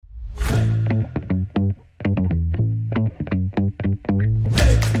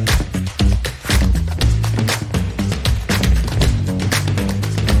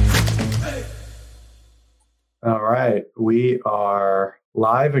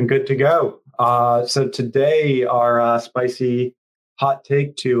Live and good to go. So today, our spicy hot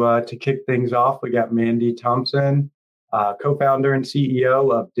take to kick things off, we got Mandy Thompson, co-founder and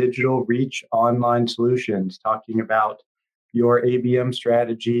CEO of Digital Reach Online Solutions, talking about your ABM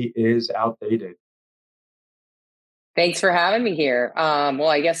strategy is outdated. Thanks for having me here. Well,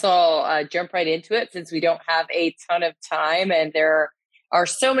 I guess I'll jump right into it since we don't have a ton of time and there are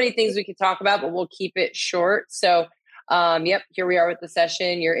so many things we could talk about, but we'll keep it short. So, here we are with the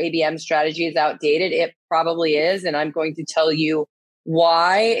session. Your ABM strategy is outdated. It probably is. And I'm going to tell you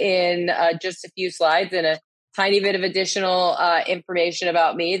why in just a few slides and a tiny bit of additional information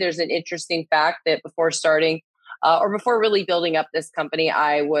about me. There's an interesting fact that before starting or before really building up this company,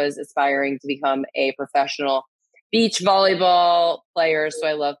 I was aspiring to become a professional beach volleyball player. So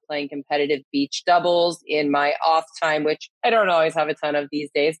I love playing competitive beach doubles in my off time, which I don't always have a ton of these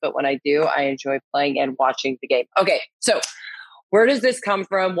days, but when I do, I enjoy playing and watching the game. Okay, so where does this come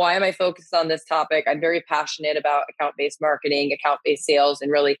from? Why am I focused on this topic? I'm very passionate about account-based marketing, account-based sales, and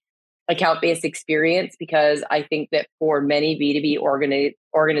really account-based experience because I think that for many B2B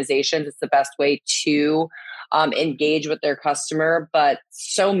organizations, it's the best way to engage with their customer. But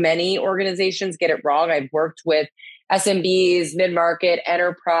so many organizations get it wrong. I've worked with SMBs, mid-market,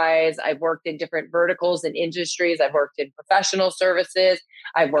 enterprise. I've worked in different verticals and industries. I've worked in professional services.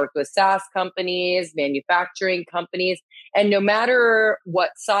 I've worked with SaaS companies, manufacturing companies. And no matter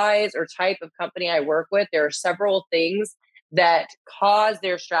what size or type of company I work with, there are several things that cause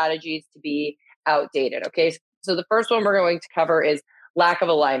their strategies to be outdated. Okay, so the first one we're going to cover is lack of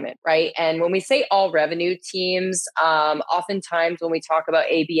alignment, right? And when we say all revenue teams, oftentimes when we talk about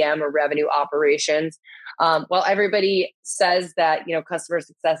ABM or revenue operations, while everybody says that, customer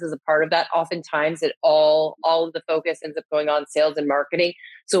success is a part of that, oftentimes all of the focus ends up going on sales and marketing.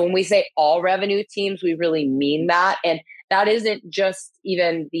 So when we say all revenue teams, we really mean that. And that isn't just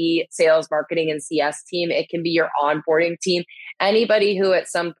even the sales, marketing, and CS team. It can be your onboarding team, anybody who at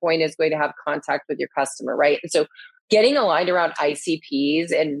some point is going to have contact with your customer, right? And so getting aligned around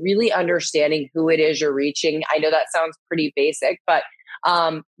ICPs and really understanding who it is you're reaching. I know that sounds pretty basic, but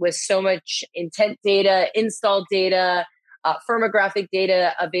with so much intent data, install data, firmographic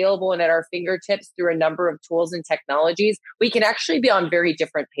data available and at our fingertips through a number of tools and technologies, we can actually be on very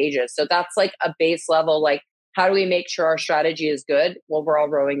different pages. So that's like a base level, like how do we make sure our strategy is good? Well, we're all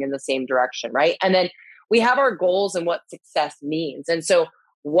rowing in the same direction, right? And then we have our goals and what success means. And so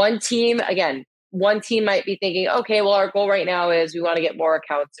one team might be thinking, okay, well, our goal right now is we want to get more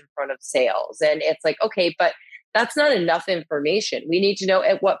accounts in front of sales. And it's like, okay, but that's not enough information. We need to know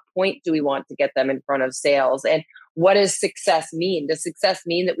at what point do we want to get them in front of sales? And what does success mean? Does success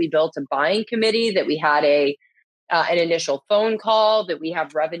mean that we built a buying committee, that we had an initial phone call, that we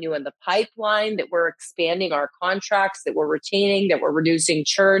have revenue in the pipeline, that we're expanding our contracts, that we're retaining, that we're reducing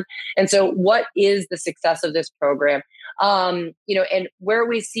churn? And so what is the success of this program? And where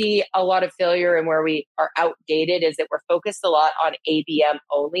we see a lot of failure and where we are outdated is that we're focused a lot on ABM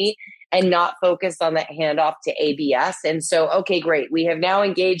only and not focused on the handoff to ABS. And so, okay, great. We have now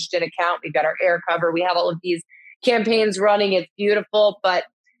engaged an account. We've got our air cover. We have all of these campaigns running. It's beautiful, but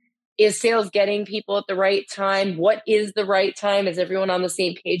is sales getting people at the right time? What is the right time? Is everyone on the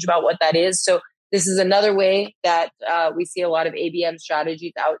same page about what that is? So this is another way that we see a lot of ABM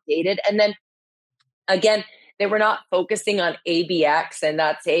strategies outdated. And then again, they were not focusing on ABX, and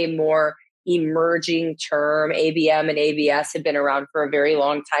that's a more emerging term. ABM and ABS have been around for a very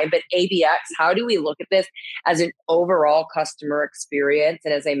long time, but ABX, how do we look at this as an overall customer experience?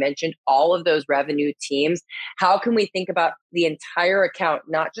 And as I mentioned, all of those revenue teams, how can we think about the entire account,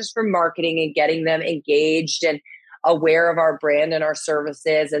 not just for marketing and getting them engaged and aware of our brand and our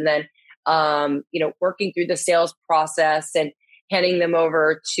services, and then, working through the sales process and handing them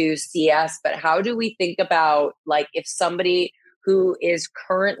over to CS, but how do we think about, like, if somebody who is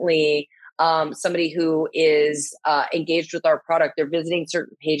currently engaged with our product, they're visiting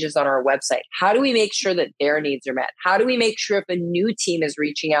certain pages on our website, how do we make sure that their needs are met? How do we make sure if a new team is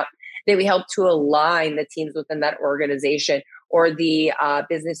reaching out that we help to align the teams within that organization or the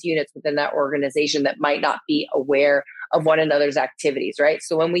business units within that organization that might not be aware of one another's activities, right?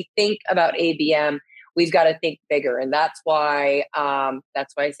 So when we think about ABM, we've got to think bigger. And that's why I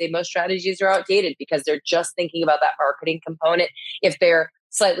say most strategies are outdated, because they're just thinking about that marketing component. If they're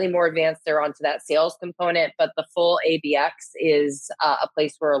slightly more advanced, they're onto that sales component, but the full ABX is a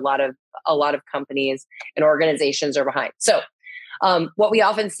place where a lot of companies and organizations are behind. So what we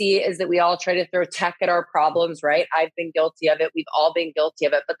often see is that we all try to throw tech at our problems, right? I've been guilty of it. We've all been guilty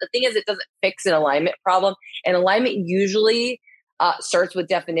of it. But the thing is, it doesn't fix an alignment problem. And alignment usually starts with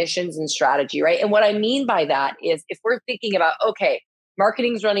definitions and strategy, right? And what I mean by that is if we're thinking about, okay,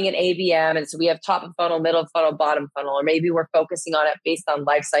 marketing's running an ABM. And so we have top of funnel, middle of funnel, bottom funnel, or maybe we're focusing on it based on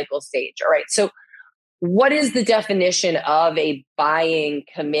life cycle stage. All right. So what is the definition of a buying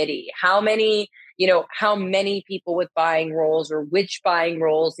committee? How many people with buying roles, or which buying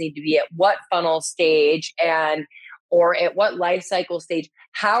roles need to be at what funnel stage or at what life cycle stage?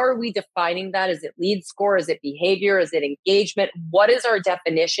 How are we defining that? Is it lead score? Is it behavior? Is it engagement? What is our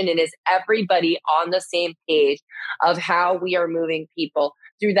definition? And is everybody on the same page of how we are moving people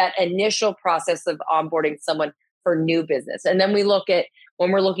through that initial process of onboarding someone for new business? And then we look at,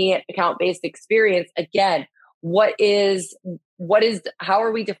 when we're looking at account-based experience, again, how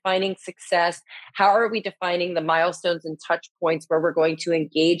are we defining success? How are we defining the milestones and touch points where we're going to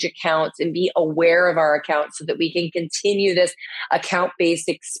engage accounts and be aware of our accounts so that we can continue this account-based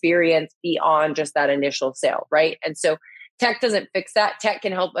experience beyond just that initial sale, right? And so tech doesn't fix that. Tech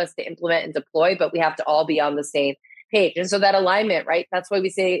can help us to implement and deploy, but we have to all be on the same page. And so that alignment, right? That's why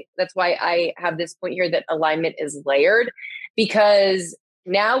I have this point here that alignment is layered, because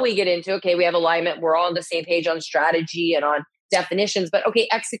now we get into, okay, we have alignment. We're all on the same page on strategy and on definitions, but okay,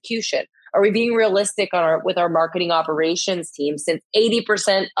 execution. Are we being realistic with our marketing operations team? Since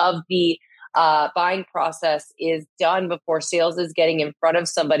 80% of the buying process is done before sales is getting in front of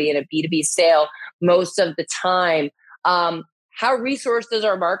somebody in a B2B sale most of the time, how resourced is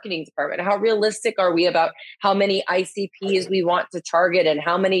our marketing department? How realistic are we about how many ICPs we want to target and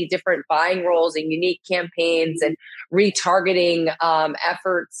how many different buying roles and unique campaigns and retargeting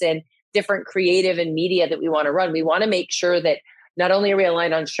efforts and different creative and media that we want to run? We want to make sure that not only are we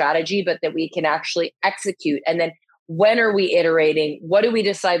aligned on strategy, but that we can actually execute. And then when are we iterating? What do we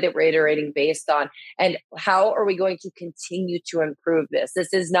decide that we're iterating based on? And how are we going to continue to improve this?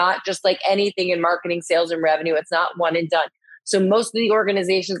 This is not just like anything in marketing, sales, and revenue. It's not one and done. So most of the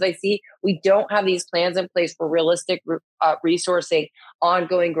organizations I see, we don't have these plans in place for realistic resourcing,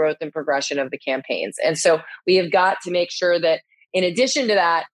 ongoing growth and progression of the campaigns. And so we have got to make sure that in addition to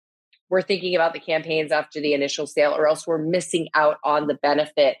that, we're thinking about the campaigns after the initial sale, or else we're missing out on the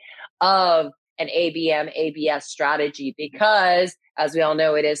benefit of an ABM, ABS strategy, because as we all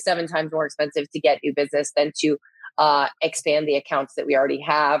know, it is 7 times more expensive to get new business than to expand the accounts that we already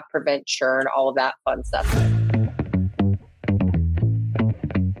have, prevent churn, all of that fun stuff.